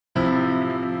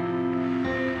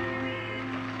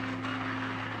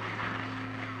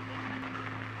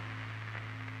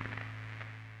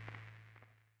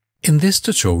In this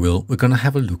tutorial, we're going to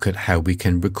have a look at how we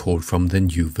can record from the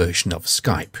new version of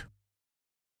Skype.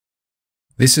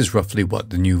 This is roughly what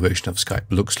the new version of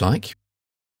Skype looks like.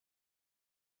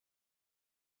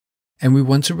 And we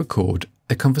want to record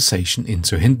a conversation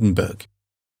into Hindenburg.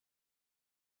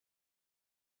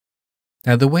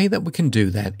 Now, the way that we can do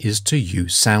that is to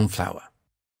use Soundflower.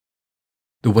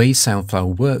 The way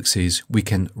Soundflower works is we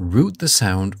can route the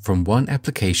sound from one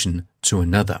application to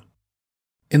another.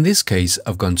 In this case,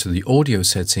 I've gone to the audio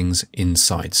settings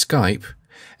inside Skype,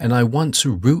 and I want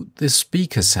to route the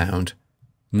speaker sound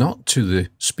not to the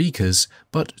speakers,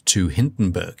 but to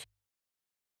Hindenburg.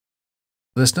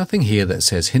 There's nothing here that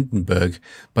says Hindenburg,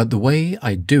 but the way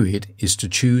I do it is to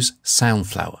choose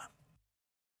Soundflower.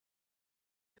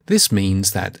 This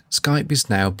means that Skype is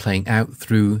now playing out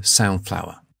through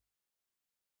Soundflower.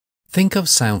 Think of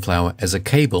Soundflower as a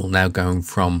cable now going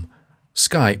from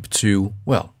Skype to,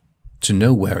 well, to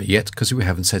nowhere yet because we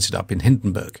haven't set it up in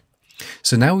Hindenburg.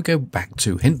 So now we go back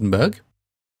to Hindenburg,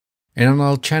 and on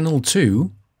our channel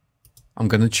 2, I'm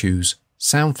going to choose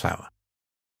Soundflower.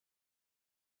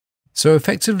 So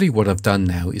effectively what I've done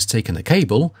now is taken a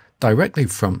cable directly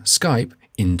from Skype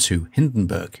into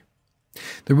Hindenburg.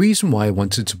 The reason why I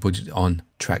wanted to put it on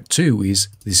track 2 is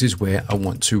this is where I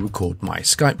want to record my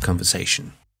Skype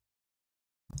conversation.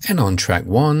 And on track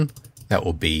 1, that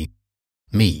will be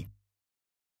me.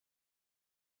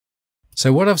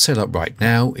 So what I've set up right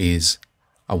now is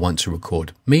I want to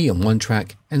record me on one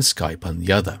track and Skype on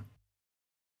the other.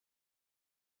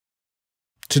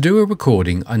 To do a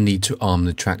recording, I need to arm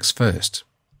the tracks first.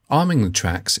 Arming the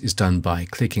tracks is done by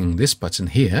clicking this button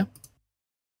here.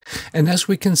 And as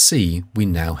we can see, we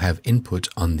now have input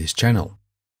on this channel.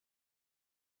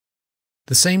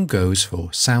 The same goes for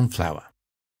Soundflower.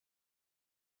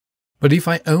 But if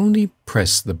I only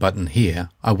press the button here,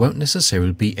 I won't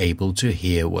necessarily be able to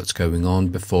hear what's going on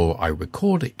before I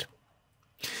record it.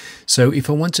 So if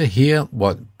I want to hear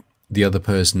what the other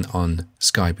person on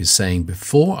Skype is saying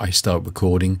before I start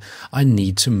recording, I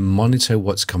need to monitor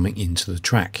what's coming into the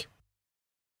track.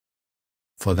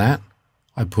 For that,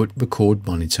 I put Record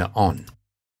Monitor on.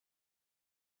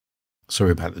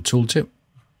 Sorry about the tooltip,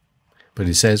 but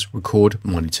it says Record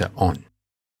Monitor on.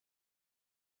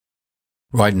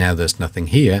 Right now there's nothing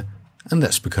here, and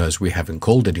that's because we haven't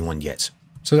called anyone yet.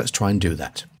 So let's try and do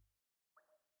that.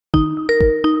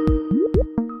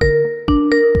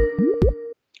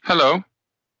 Hello.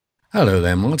 Hello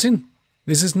there, Martin.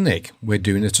 This is Nick. We're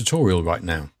doing a tutorial right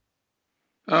now.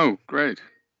 Oh, great.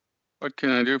 What can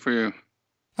I do for you?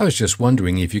 I was just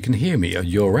wondering if you can hear me at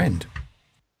your end.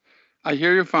 I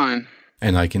hear you fine.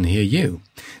 And I can hear you.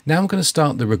 Now I'm going to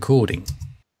start the recording.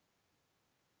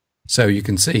 So you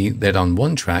can see that on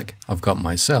one track, I've got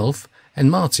myself and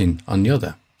Martin on the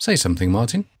other. Say something,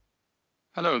 Martin.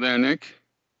 Hello there, Nick.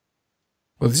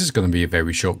 Well, this is going to be a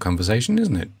very short conversation,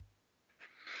 isn't it?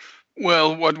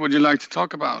 Well, what would you like to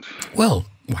talk about? Well,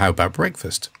 how about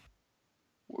breakfast?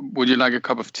 Would you like a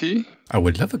cup of tea? I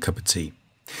would love a cup of tea.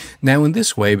 Now in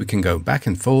this way we can go back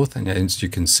and forth, and as you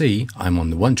can see, I'm on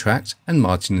the one track and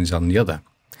Martin is on the other.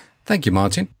 Thank you,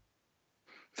 Martin.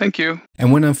 Thank you.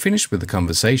 And when I'm finished with the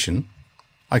conversation,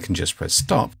 I can just press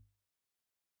stop.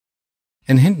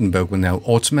 And Hindenburg will now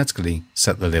automatically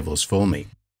set the levels for me.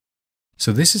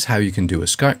 So this is how you can do a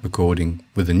Skype recording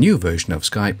with a new version of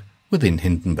Skype within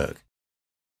Hindenburg.